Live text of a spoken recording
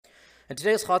In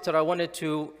today's khatir, I wanted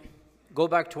to go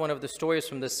back to one of the stories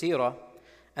from the seerah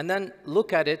and then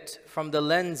look at it from the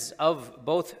lens of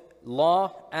both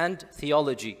law and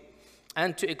theology,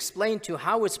 and to explain to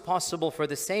how it's possible for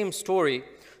the same story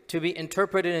to be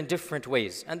interpreted in different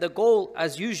ways. And the goal,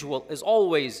 as usual, is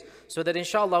always so that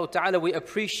inshallah ta'ala we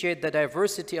appreciate the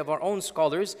diversity of our own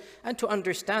scholars and to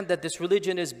understand that this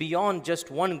religion is beyond just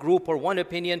one group or one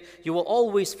opinion. You will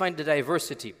always find the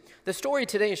diversity. The story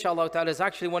today, inshallah ta'ala, is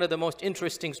actually one of the most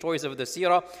interesting stories of the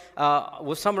seerah.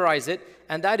 We'll summarize it.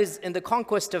 And that is in the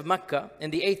conquest of Mecca,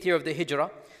 in the 8th year of the Hijrah,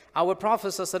 our Prophet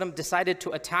ﷺ decided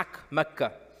to attack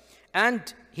Mecca. And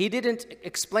he didn't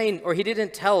explain, or he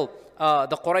didn't tell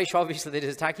the Quraysh, obviously, that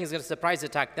he's attacking. He's going to surprise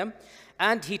attack them.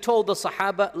 And he told the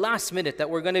Sahaba last minute that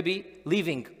we're going to be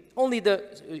leaving. Only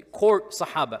the core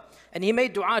Sahaba. And he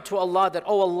made dua to Allah that,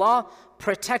 oh Allah,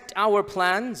 protect our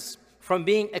plans from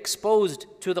being exposed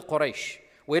to the Quraysh.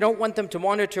 We don't want them to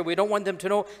monitor. We don't want them to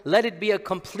know. Let it be a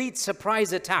complete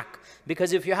surprise attack.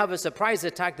 Because if you have a surprise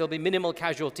attack, there'll be minimal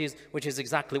casualties, which is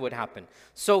exactly what happened.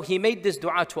 So he made this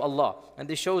dua to Allah. And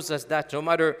this shows us that no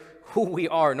matter who we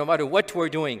are, no matter what we're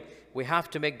doing, we have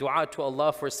to make dua to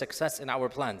Allah for success in our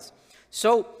plans.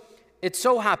 So it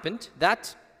so happened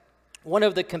that one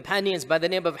of the companions by the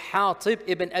name of Hatib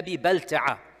ibn Abi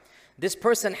Balta'a, this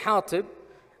person Hatib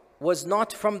was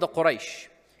not from the Quraysh.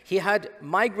 He had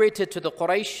migrated to the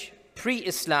Quraysh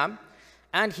pre-Islam,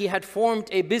 and he had formed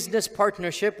a business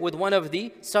partnership with one of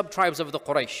the sub-tribes of the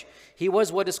Quraysh. He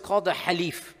was what is called a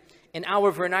Halif. In our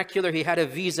vernacular, he had a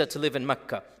visa to live in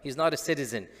Mecca. He's not a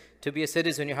citizen. To be a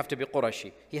citizen, you have to be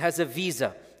Qurayshi. He has a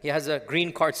visa. He has a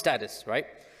green card status, right?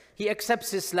 He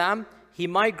accepts Islam. He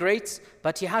migrates,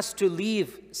 but he has to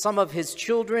leave some of his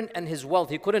children and his wealth.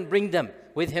 He couldn't bring them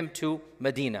with him to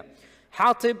Medina.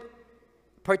 Hatib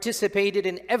participated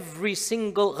in every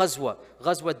single ghazwa.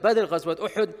 Ghazwat Badr, Ghazwat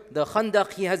Uhud, the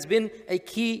Khandaq. He has been a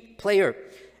key player.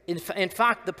 In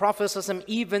fact, the Prophet ﷺ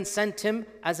even sent him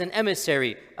as an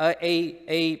emissary,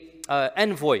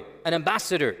 envoy, an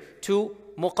ambassador to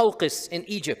Muqawqis in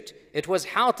Egypt. It was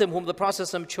Hatib whom the Prophet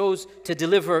ﷺ chose to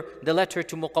deliver the letter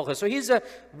to Muqawqis. So he's a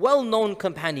well-known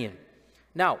companion.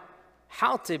 Now,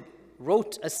 Hatib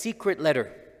wrote a secret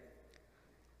letter,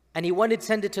 and he wanted to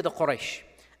send it to the Quraysh.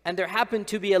 And there happened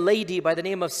to be a lady by the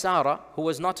name of Sarah, who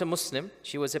was not a Muslim.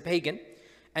 She was a pagan.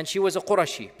 And she was a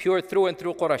Qurashi, pure through and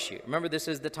through Qurashi. Remember, this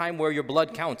is the time where your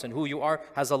blood counts, and who you are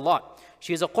has a lot.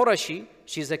 She is a Qurashi,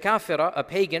 she's a kafira, a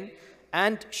pagan,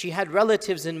 and she had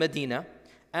relatives in Medina,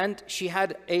 and she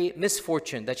had a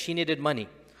misfortune that she needed money.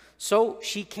 So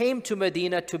she came to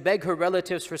Medina to beg her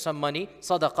relatives for some money,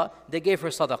 sadaqah. They gave her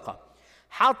sadaqah.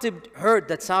 Hatib heard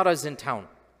that Sarah is in town.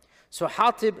 So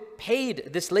Hatib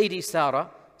paid this lady Sarah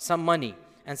some money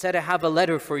and said, I have a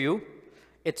letter for you.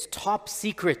 It's top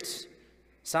secret.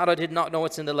 Sarah did not know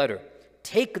what's in the letter.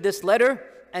 Take this letter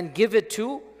and give it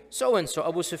to so-and-so,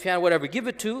 Abu Sufyan, whatever. Give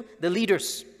it to the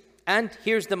leaders. And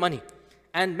here's the money.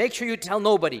 And make sure you tell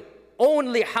nobody.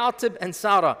 Only Hatib and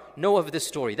Sarah know of this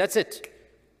story. That's it.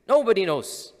 Nobody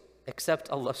knows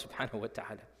except Allah subhanahu wa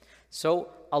ta'ala. So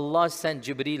Allah sent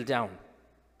Jibreel down.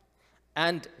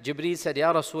 And Jibreel said,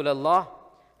 Ya Rasulullah,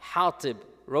 Hatib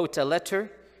wrote a letter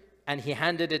and he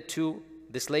handed it to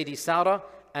this lady Sarah,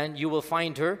 and you will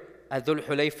find her at Dhul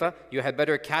Hulayfa. You had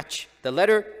better catch the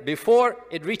letter before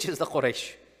it reaches the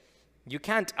Quraysh. You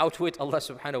can't outwit Allah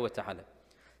subhanahu wa ta'ala.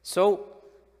 So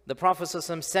the Prophet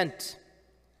ﷺ sent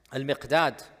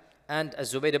Al-Miqdad and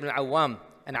Zubayr ibn Awam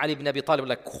and Ali ibn Abi Talib,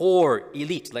 like core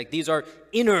elite, like these are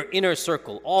inner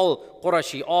circle, all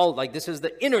Qurashi, all like this is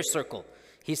the inner circle.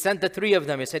 He sent the three of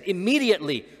them. He said,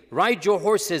 immediately, ride your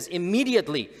horses,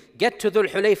 immediately, get to Dhul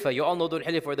Hulayfa. You all know Dhul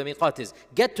Hulayfa, where the miqat is.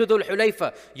 Get to Dhul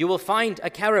Hulayfa. You will find a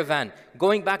caravan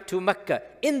going back to Mecca.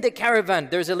 In the caravan,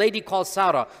 there's a lady called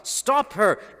Sarah. Stop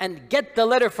her and get the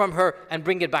letter from her and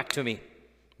bring it back to me.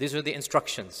 These are the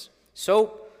instructions.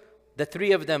 So the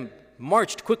three of them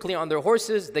marched quickly on their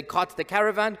horses. They caught the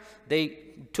caravan. They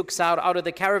took Sarah out of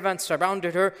the caravan,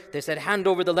 surrounded her. They said, hand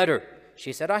over the letter.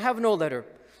 She said, I have no letter.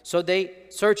 So they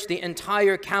searched the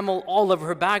entire camel, all of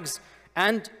her bags,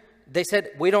 and they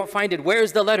said, we don't find it.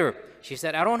 Where's the letter? She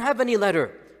said, I don't have any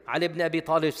letter. Ali ibn Abi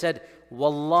Talib said,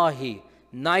 Wallahi,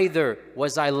 neither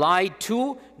was I lied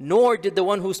to, nor did the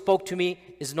one who spoke to me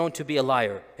is known to be a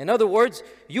liar. In other words,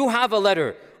 you have a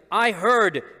letter. I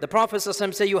heard the Prophet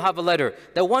ﷺ say you have a letter.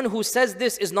 The one who says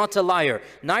this is not a liar.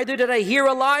 Neither did I hear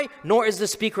a lie, nor is the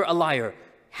speaker a liar.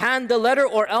 Hand the letter,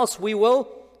 or else we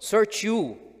will search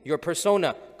you, your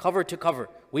persona, cover to cover.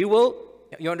 We will,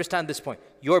 you understand this point,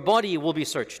 your body will be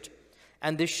searched.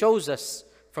 And this shows us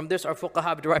From this, our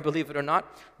fuqaha, do I believe it or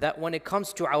not, that when it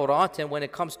comes to awrat and when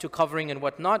it comes to covering and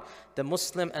whatnot, the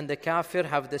Muslim and the kafir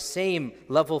have the same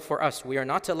level for us. We are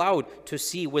not allowed to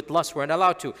see with lust. We're not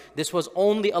allowed to. This was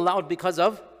only allowed because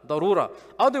of darura.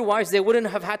 Otherwise, they wouldn't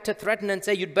have had to threaten and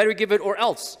say, you'd better give it or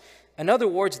else. In other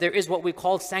words, there is what we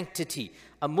call sanctity.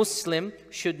 A Muslim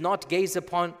should not gaze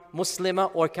upon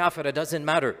Muslima or kafir. It doesn't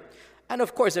matter. And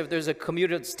of course, if there's a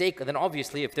communal at stake, then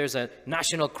obviously if there's a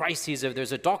national crisis, if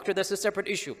there's a doctor, that's a separate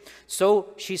issue.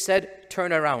 So she said,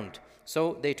 turn around.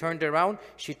 So they turned around.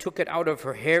 She took it out of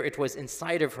her hair. It was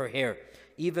inside of her hair.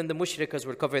 Even the mushrikas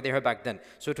would cover their hair back then.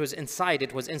 So it was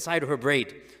inside her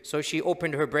braid. So she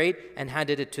opened her braid and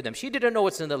handed it to them. She didn't know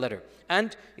what's in the letter.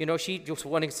 And, she just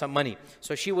wanted some money.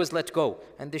 So she was let go.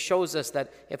 And this shows us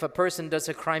that if a person does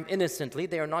a crime innocently,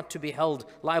 they are not to be held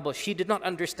liable. She did not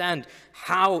understand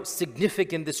how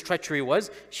significant this treachery was.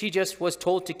 She just was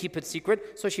told to keep it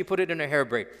secret. So she put it in her hair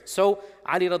braid. So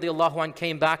Ali radiallahu anh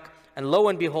came back. And lo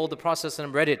and behold, the Prophet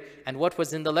read it. And what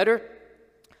was in the letter?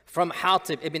 From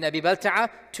Hatib ibn Abi Balta'a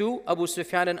to Abu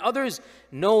Sufyan and others,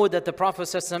 know that the Prophet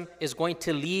ﷺ is going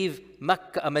to leave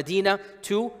Makkah, Medina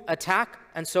to attack,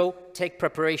 and so take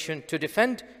preparation to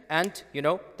defend. And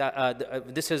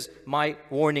this is my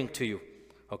warning to you.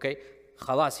 Okay,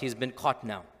 khalas, he's been caught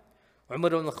now.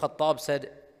 Umar ibn al-Khattab said,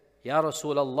 Ya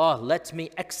Rasulullah, let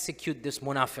me execute this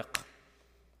munafiq.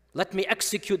 Let me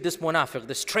execute this munafiq,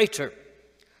 this traitor.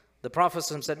 The Prophet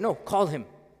ﷺ said, no, call him.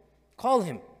 Call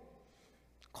him.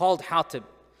 Called Hatib.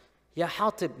 Ya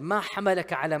Hatib, ma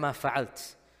hamalaka ala ma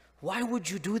fa'alt. Why would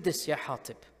you do this, Ya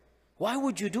Hatib? Why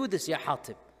would you do this, Ya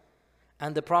Hatib?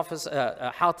 And the Prophet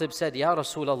Hatib said, Ya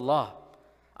Rasulullah,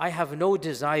 I have no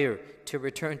desire to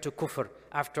return to kufr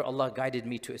after Allah guided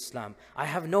me to Islam. I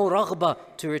have no raghba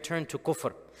to return to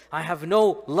kufr. I have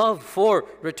no love for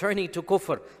returning to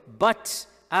kufr. But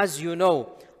as you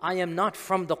know, I am not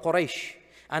from the Quraysh.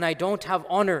 And I don't have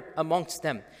honor amongst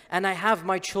them. And I have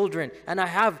my children. And I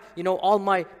have, all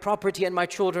my property and my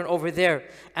children over there.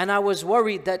 And I was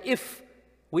worried that if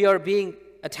we are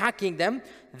attacking them,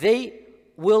 they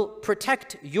will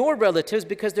protect your relatives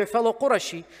because they're fellow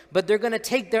Qurashi. But they're going to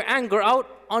take their anger out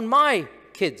on my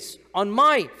kids, on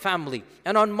my family,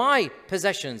 and on my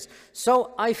possessions.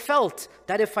 So I felt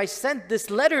that if I sent this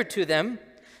letter to them,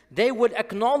 they would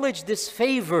acknowledge this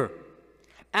favor.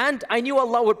 And I knew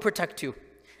Allah would protect you.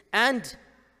 And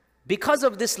because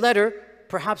of this letter,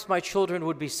 perhaps my children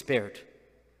would be spared.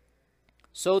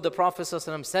 So the Prophet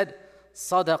ﷺ said,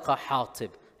 Sadaqa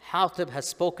Hatib. Hatib has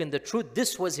spoken the truth.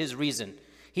 This was his reason.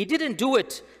 He didn't do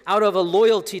it out of a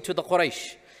loyalty to the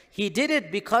Quraysh. He did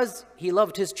it because he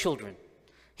loved his children.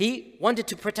 He wanted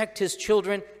to protect his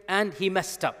children and he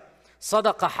messed up.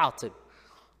 Sadaqa Hatib.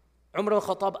 Umar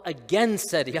al-Khattab again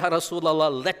said, Ya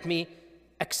Rasulullah, let me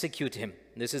execute him.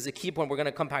 This is a key point. We're going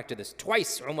to come back to this.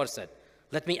 Twice Umar said,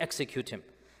 let me execute him.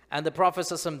 And the Prophet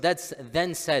ﷺ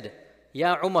then said,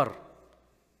 Ya Umar,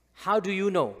 how do you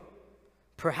know?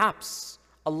 Perhaps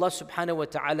Allah subhanahu wa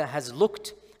ta'ala has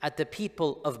looked at the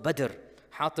people of Badr.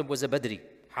 Hatib was a Badri.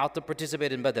 Hatib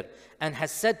participated in Badr. And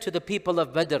has said to the people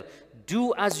of Badr,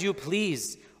 do as you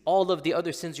please. All of the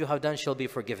other sins you have done shall be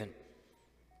forgiven.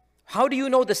 How do you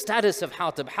know the status of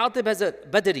Hatib? Hatib is a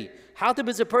Badri. Hatib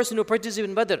is a person who participated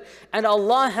in Badr. And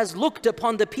Allah has looked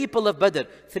upon the people of Badr,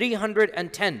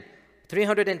 310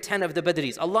 of the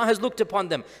Badris. Allah has looked upon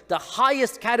them. The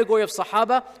highest category of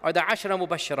Sahaba are the Ashra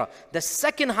Mubashara. The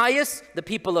second highest, the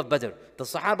people of Badr. The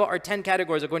Sahaba are 10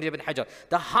 categories according to Ibn Hajar.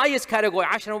 The highest category,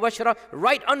 Ashra Mubashara,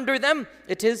 right under them,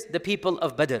 it is the people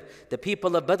of Badr. The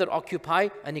people of Badr occupy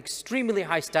an extremely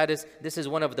high status. This is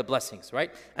one of the blessings,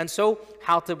 right? And so,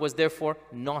 Hatib was therefore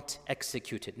not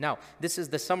executed. Now, this is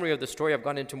the summary of the story. I've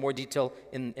gone into more detail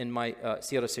in my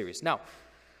Seerah series. Now,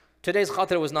 today's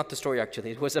khatira was not the story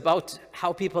actually. It was about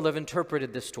how people have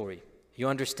interpreted this story. You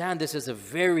understand this is a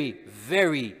very,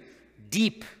 very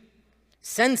deep,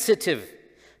 sensitive,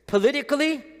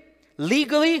 politically,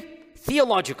 legally,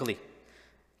 theologically.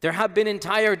 There have been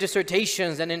entire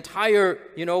dissertations and entire,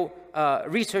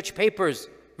 research papers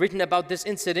written about this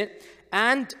incident.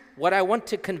 And what I want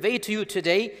to convey to you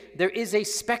today, there is a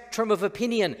spectrum of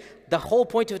opinion. The whole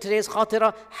point of today's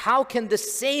khatira, how can the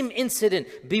same incident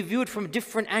be viewed from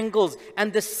different angles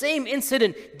and the same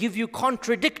incident give you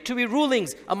contradictory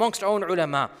rulings amongst our own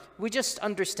ulama? We just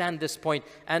understand this point,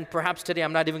 and perhaps today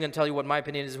I'm not even going to tell you what my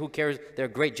opinion is. Who cares? They're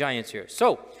great giants here.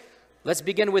 So, let's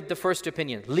begin with the first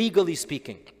opinion, legally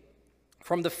speaking.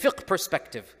 From the fiqh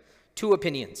perspective, two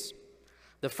opinions.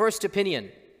 The first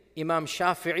opinion, Imam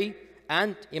Shafi'i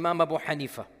and Imam Abu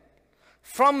Hanifa.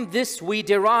 From this we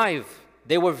derive,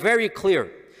 they were very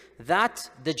clear, that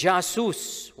the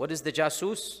jasus, what is the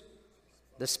jasus?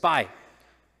 the spy,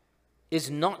 is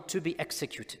not to be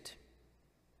executed.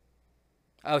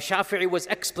 Shafi'i was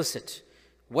explicit.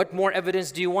 What more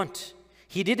evidence do you want?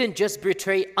 He didn't just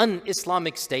betray an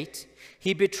Islamic state,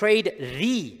 he betrayed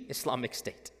the Islamic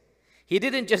state. He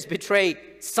didn't just betray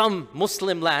some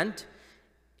Muslim land,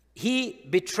 he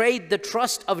betrayed the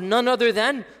trust of none other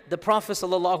than the Prophet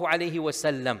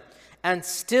ﷺ. And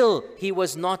still he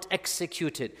was not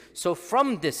executed. So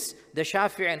from this, the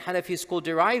Shafi'i and Hanafi school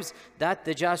derives that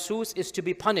the jasus is to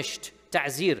be punished,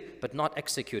 ta'zir, but not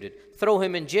executed. Throw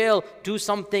him in jail, do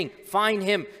something, fine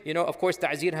him. You know, of course,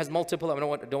 ta'zir has multiple, I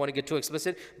don't want to get too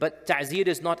explicit, but ta'zir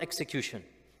is not execution.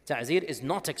 Ta'zir is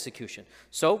not execution.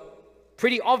 So,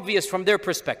 pretty obvious from their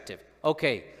perspective.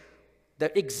 Okay, the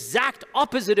exact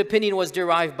opposite opinion was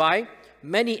derived by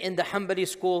many in the Hanbali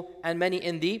school and many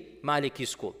in the Maliki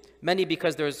school. Many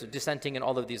because there's dissenting in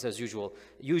all of these as usual.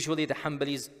 Usually the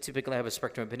Hanbalis typically have a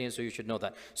spectrum of opinions, so you should know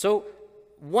that. So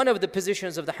one of the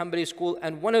positions of the Hanbali school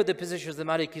and one of the positions of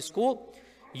the Maliki school,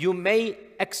 you may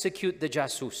execute the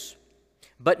jasus,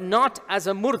 but not as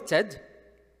a murtad.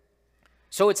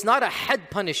 So it's not a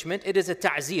had punishment, it is a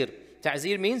ta'zir.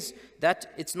 Ta'zir means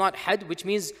that it's not had, which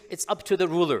means it's up to the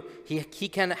ruler. He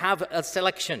can have a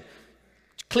selection.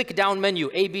 Click down menu,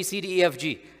 A, B, C, D, E, F,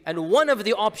 G. And one of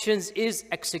the options is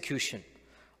execution.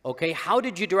 Okay, how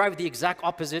did you derive the exact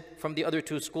opposite from the other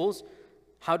two schools?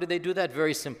 How did they do that?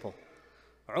 Very simple.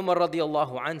 Umar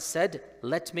radiallahu anh said,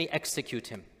 let me execute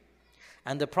him.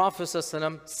 And the Prophet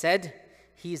ﷺ said,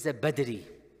 he's a Badri.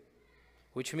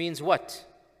 Which means what?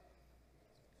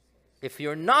 If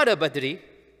you're not a Badri,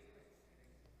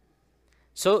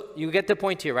 so you get the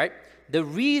point here, right? The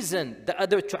reason the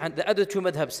other two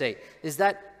madhabs say is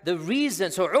that the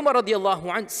reason, so Umar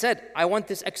radiallahu anh said, I want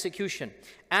this execution.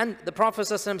 And the Prophet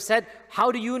ﷺ said,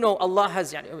 how do you know Allah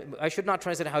has, I should not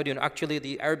translate how do you know, actually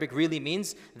the Arabic really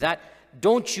means that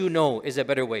don't you know is a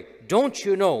better way. Don't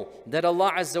you know that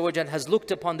Allah Azza wa Jal has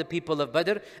looked upon the people of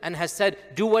Badr and has said,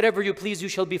 do whatever you please, you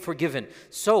shall be forgiven.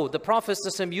 So the Prophet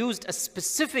ﷺ used a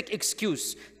specific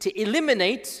excuse to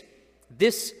eliminate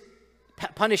this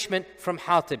punishment from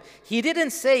Hatib. He didn't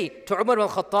say to Umar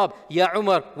al-Khattab, Ya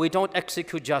Umar, we don't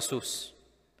execute jasus.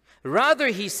 Rather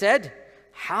he said,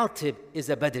 Hatib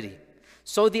is a Badri.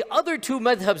 So the other two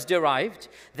madhabs derived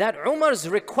that Umar's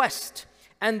request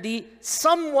and the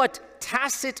somewhat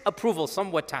tacit approval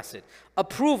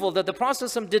that the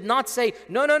Prophet did not say,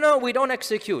 no, we don't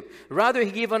execute. Rather he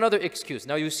gave another excuse.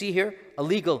 Now you see here a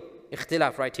legal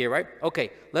ikhtilaf right here, right?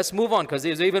 Okay, let's move on because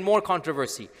there's even more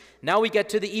controversy. Now we get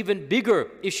to the even bigger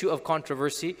issue of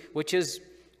controversy, which is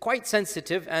quite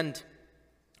sensitive and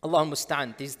Allah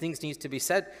musta'an. These things need to be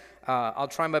said. I'll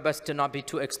try my best to not be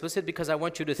too explicit because I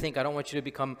want you to think. I don't want you to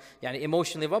become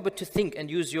emotionally involved, but to think and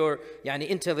use your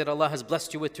intellect that Allah has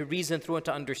blessed you with to reason through and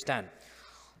to understand.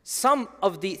 Some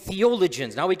of the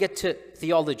theologians, now we get to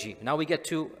theology, now we get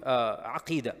to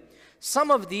Aqidah.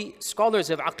 Some of the scholars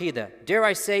of Aqidah, dare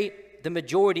I say the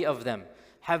majority of them,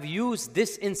 have used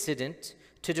this incident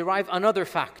to derive another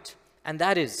fact. And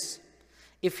that is,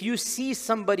 if you see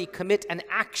somebody commit an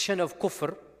action of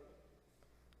kufr,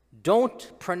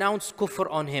 don't pronounce kufr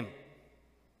on him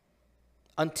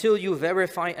until you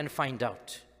verify and find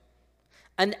out.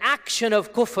 An action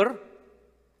of kufr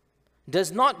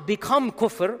does not become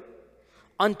kufr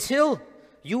until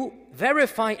you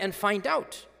verify and find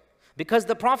out. Because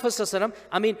the Prophet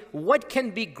ﷺ, what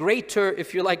can be greater,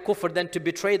 if you like, kufr than to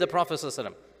betray the Prophet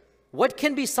ﷺ? What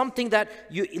can be something that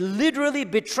you literally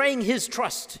betraying his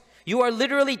trust? You are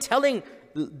literally telling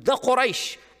the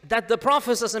Quraysh that the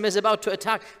Prophet ﷺ is about to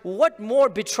attack. What more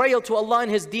betrayal to Allah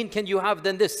and His deen can you have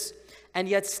than this? And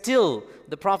yet still,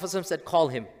 the Prophet ﷺ said, call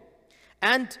him.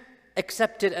 And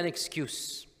accepted an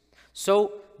excuse.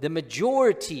 So, the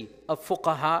majority of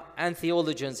fuqaha and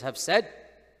theologians have said,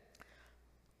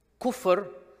 kufr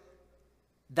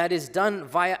that is done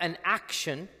via an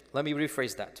action, let me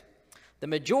rephrase that. The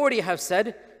majority have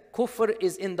said, kufr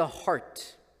is in the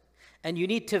heart. And you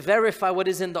need to verify what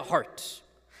is in the heart.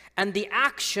 And the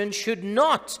action should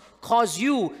not cause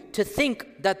you to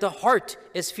think that the heart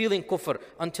is feeling kufr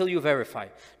until you verify.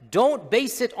 Don't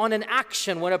base it on an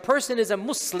action. When a person is a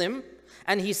Muslim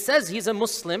and he says he's a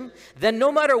Muslim, then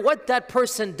no matter what that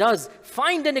person does,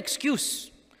 find an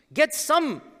excuse. Get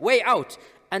some way out.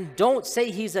 And don't say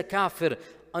he's a kafir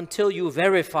until you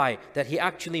verify that he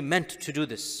actually meant to do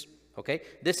this. Okay?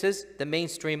 This is the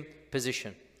mainstream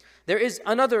position. There is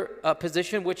another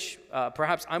position which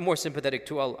perhaps I'm more sympathetic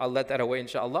to. I'll let that away,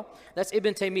 inshallah. That's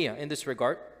Ibn Taymiyyah in this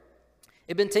regard.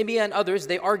 Ibn Taymiyyah and others,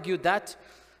 they argued that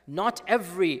not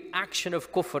every action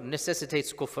of kufr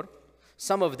necessitates kufr.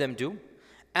 Some of them do.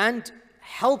 And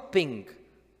helping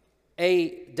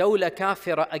a dawla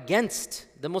kafira against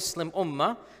the Muslim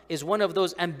ummah is one of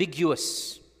those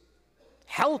ambiguous.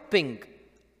 Helping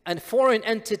a foreign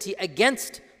entity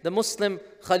against the Muslim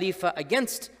Khalifa,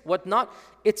 against whatnot,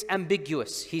 it's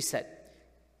ambiguous, he said.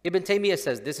 Ibn Taymiyyah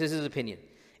says, this is his opinion.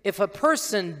 If a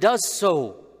person does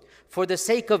so for the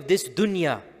sake of this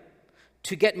dunya,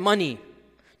 to get money,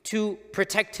 to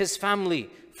protect his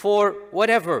family, for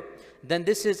whatever, then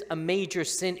this is a major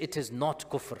sin, it is not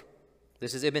kufr.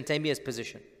 This is Ibn Taymiyyah's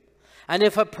position. And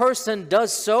if a person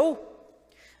does so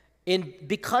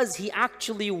because he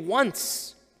actually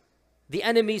wants the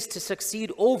enemies to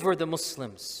succeed over the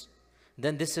Muslims,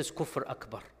 then this is kufr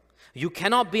akbar. You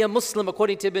cannot be a Muslim,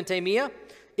 according to Ibn Taymiyyah,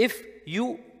 if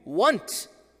you want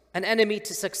an enemy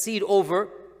to succeed over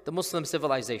the Muslim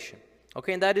civilization.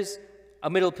 Okay, and that is a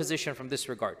middle position from this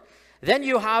regard. Then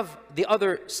you have the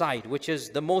other side, which is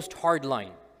the most hard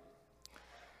line.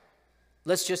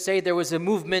 Let's just say there was a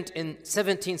movement in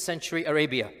 17th century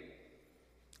Arabia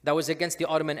that was against the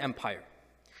Ottoman Empire.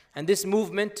 And this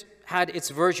movement had its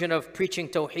version of preaching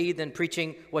Tawheed and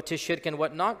preaching what is shirk and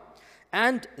whatnot.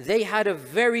 And they had a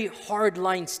very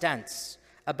hard-line stance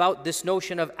about this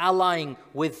notion of allying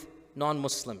with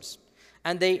non-Muslims.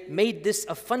 And they made this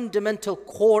a fundamental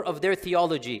core of their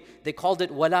theology. They called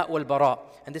it wala wal bara.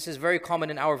 And this is very common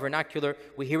in our vernacular.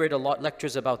 We hear it a lot,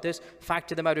 lectures about this.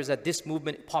 Fact of the matter is that this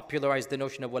movement popularized the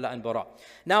notion of wala and bara.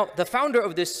 Now, the founder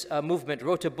of this movement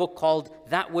wrote a book called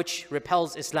That Which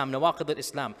Repels Islam, Nawaqid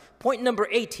al-Islam. Point number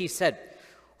 8, he said,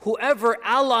 whoever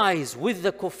allies with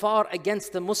the kuffar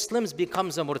against the Muslims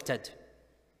becomes a murtad.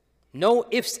 No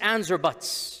ifs, ands, or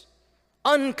buts.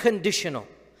 Unconditional.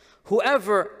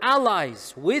 Whoever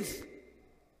allies with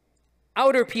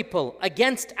outer people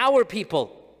against our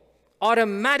people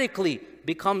automatically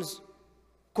becomes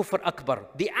kufr akbar.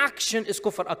 The action is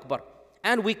kufr akbar.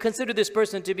 And we consider this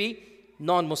person to be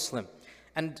non-Muslim.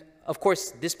 And of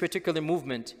course, this particular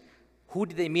movement, who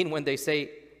do they mean when they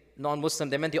say non-Muslim?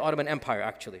 They meant the Ottoman Empire,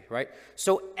 actually, right?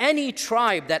 So any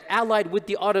tribe that allied with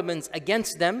the Ottomans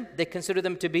against them, they consider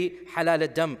them to be halal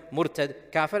ad-dam,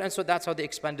 murtad, kafir, and so that's how they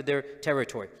expanded their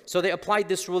territory. So they applied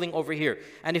this ruling over here.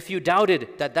 And if you doubted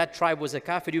that that tribe was a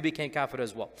kafir, you became kafir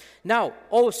as well. Now,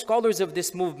 oh scholars of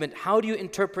this movement, how do you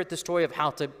interpret the story of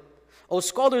Hatib? Oh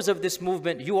scholars of this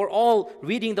movement, you are all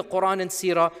reading the Quran and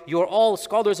Seerah, you are all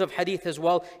scholars of Hadith as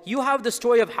well. You have the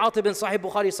story of Hatib in Sahih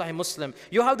Bukhari, Sahih Muslim.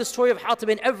 You have the story of Hatib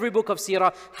in every book of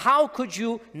Seerah. How could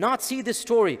you not see this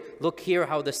story? Look here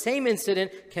how the same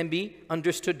incident can be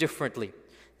understood differently.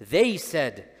 They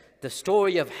said the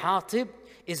story of Hatib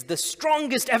is the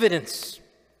strongest evidence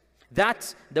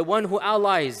that the one who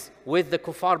allies with the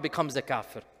kuffar becomes a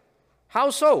kafir.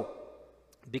 How so?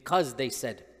 Because they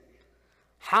said,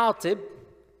 Hatib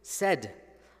said,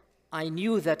 I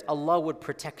knew that Allah would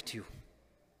protect you.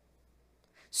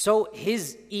 So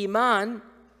his iman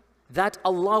that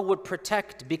Allah would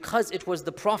protect because it was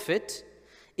the Prophet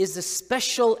is a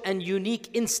special and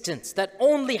unique instance that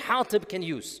only Hatib can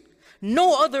use.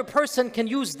 No other person can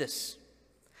use this.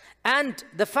 And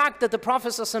the fact that the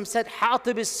Prophet ﷺ said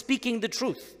Hatib is speaking the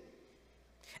truth.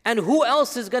 And who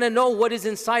else is going to know what is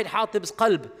inside Hatib's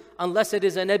qalb unless it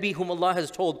is a Nabi whom Allah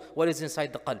has told what is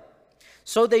inside the qalb.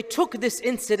 So they took this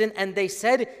incident and they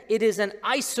said it is an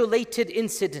isolated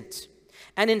incident.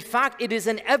 And in fact, it is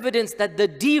an evidence that the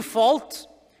default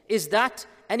is that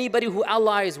anybody who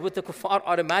allies with the kuffar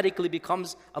automatically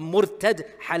becomes a murtad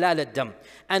halal ad-dam.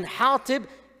 And Hatib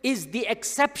is the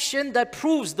exception that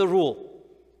proves the rule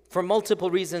for multiple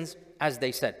reasons, as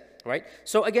they said. Right?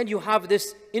 So again, you have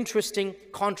this interesting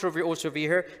controversy also over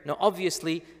here. Now,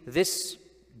 obviously, this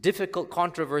difficult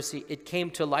controversy, it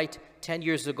came to light 10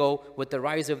 years ago with the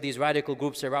rise of these radical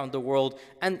groups around the world.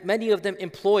 And many of them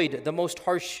employed the most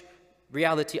harsh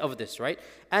reality of this, right?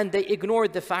 And they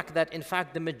ignored the fact that, in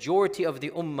fact, the majority of the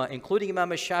ummah, including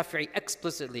Imam al-Shafi'i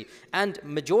explicitly, and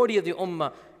majority of the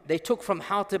ummah, they took from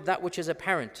Hatib that which is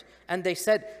apparent. And they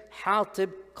said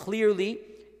Hatib clearly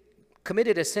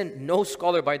committed a sin. No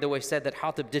scholar, by the way, said that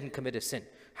Hatib didn't commit a sin.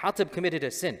 Hatib committed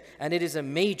a sin, and it is a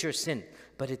major sin,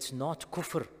 but it's not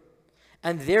kufr.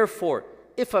 And therefore,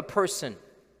 if a person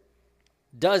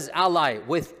does ally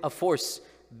with a force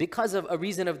because of a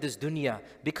reason of this dunya,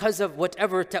 because of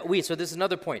whatever ta'weel, so this is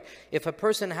another point. If a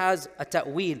person has a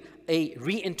ta'weel, a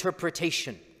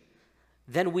reinterpretation,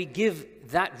 then we give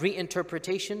that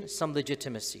reinterpretation some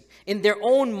legitimacy. In their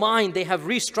own mind, they have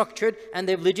restructured and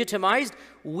they've legitimized.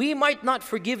 We might not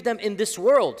forgive them in this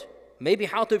world. Maybe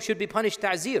Hatib should be punished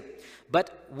ta'zir.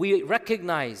 But we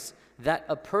recognize that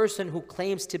a person who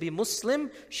claims to be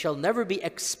Muslim shall never be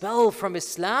expelled from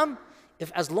Islam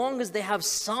as long as they have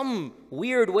some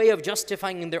weird way of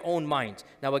justifying in their own mind.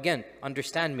 Now again,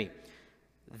 understand me.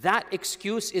 That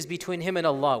excuse is between him and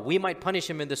Allah. We might punish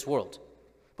him in this world.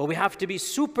 But we have to be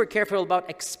super careful about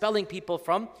expelling people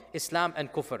from Islam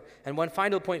and kufr. And one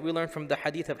final point we learned from the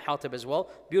hadith of Hatib as well.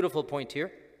 Beautiful point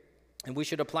here. And we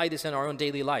should apply this in our own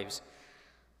daily lives.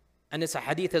 And it's a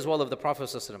hadith as well of the Prophet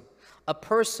ﷺ. A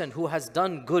person who has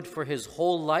done good for his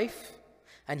whole life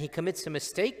and he commits a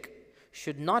mistake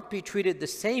should not be treated the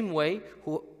same way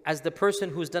as the person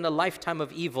who's done a lifetime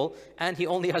of evil and he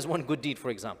only has one good deed, for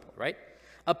example, right?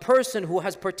 A person who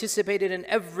has participated in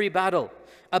every battle,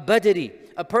 a Badri,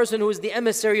 a person who is the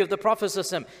emissary of the Prophet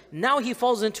ﷺ, now he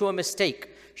falls into a mistake,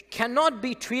 cannot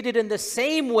be treated in the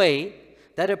same way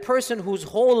that a person whose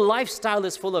whole lifestyle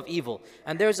is full of evil.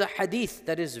 And there's a hadith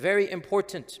that is very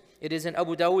important. It is in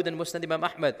Abu Dawud and Musnad Imam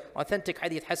Ahmad, authentic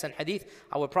hadith, Hasan hadith.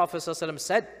 Our Prophet ﷺ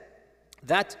said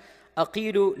that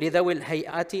أَقِيلُ لِذَوِ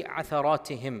الْهَيْئَاتِ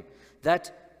عَثَرَاتِهِمْ,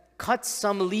 that cut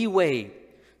some leeway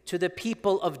to the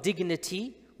people of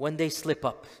dignity when they slip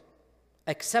up,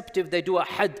 except if they do a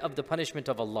had of the punishment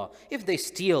of Allah. If they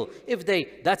steal,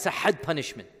 that's a had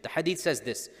punishment. The hadith says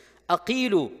this,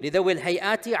 أَقِيلُ لِذَوِ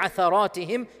الْهَيْئَاتِ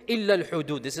عَثَرَاتِهِمْ إِلَّا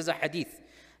الْحُدُودِ. This is a hadith.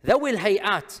 ذَوِ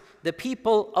الْهَيْئَات, the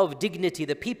people of dignity,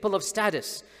 the people of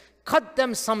status, cut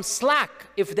them some slack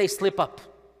if they slip up.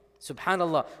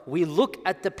 Subhanallah, we look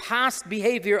at the past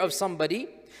behavior of somebody,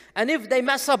 and if they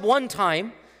mess up one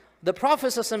time, the Prophet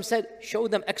ﷺ said, show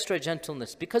them extra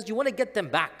gentleness because you want to get them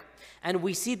back. And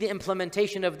we see the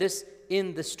implementation of this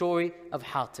in the story of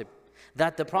Hatib,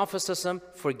 that the Prophet ﷺ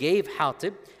forgave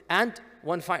Hatib. And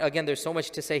again, there's so much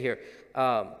to say here.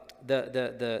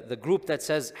 The group that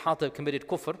says Hatib committed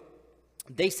kufr,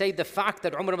 they say the fact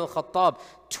that Umar ibn al-Khattab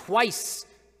twice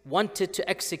wanted to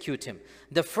execute him.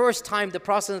 The first time the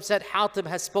Prophet said Hatib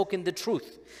has spoken the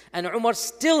truth, and Umar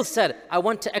still said, I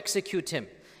want to execute him.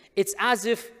 It's as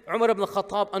if Umar ibn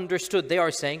al-Khattab understood. They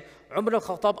are saying Umar ibn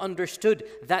al-Khattab understood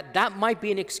that that might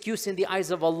be an excuse in the eyes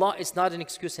of Allah. It's not an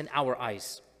excuse in our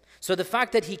eyes. So the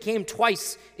fact that he came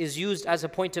twice is used as a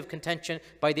point of contention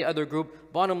by the other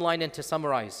group. Bottom line, and to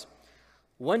summarize,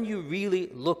 when you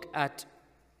really look at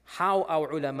how our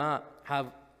ulama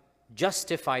have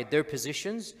justified their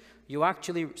positions, you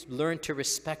actually learn to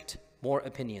respect more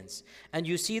opinions. And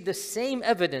you see the same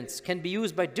evidence can be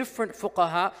used by different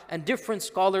fuqaha and different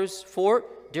scholars for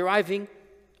deriving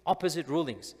opposite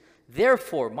rulings.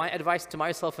 Therefore, my advice to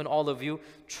myself and all of you,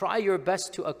 try your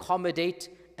best to accommodate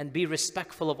and be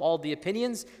respectful of all the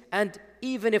opinions. And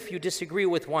even if you disagree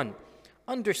with one,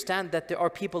 understand that there are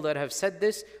people that have said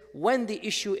this. When the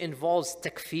issue involves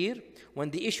takfir, when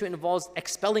the issue involves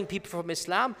expelling people from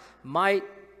Islam, my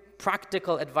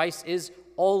practical advice is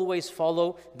always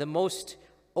follow the most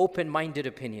open-minded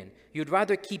opinion. You'd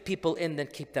rather keep people in than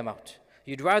keep them out.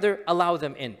 You'd rather allow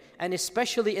them in. And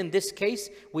especially in this case,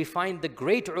 we find the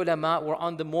great ulama were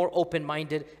on the more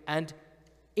open-minded and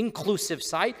inclusive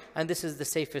side, and this is the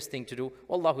safest thing to do.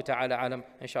 Wallahu ta'ala alam.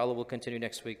 Inshallah, we'll continue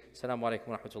next week. Assalamu alaikum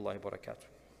wa rahmatullahi wa barakatuh.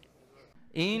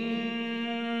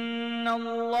 إن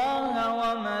الله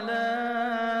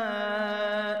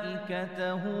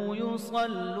وملائكته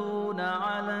يصلون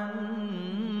على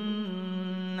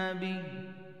النبي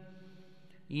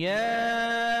يا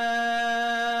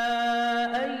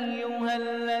أيها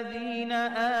الذين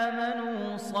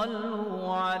آمنوا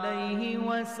صلوا عليه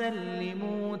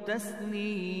وسلموا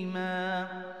تسليما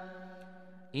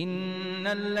إن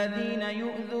الذين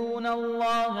يؤذون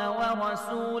الله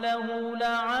ورسوله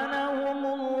لعنهم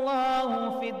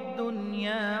الله في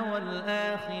الدنيا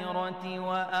والآخرة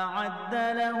وأعد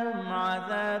لهم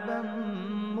عذابا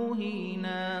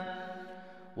مهينا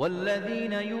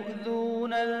والذين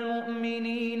يؤذون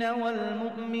المؤمنين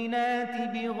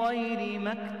والمؤمنات بغير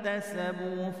ما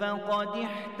اكتسبوا فقد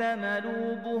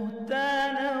احتملوا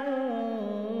بهتانا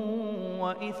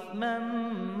وإثما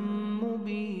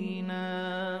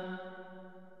مبينا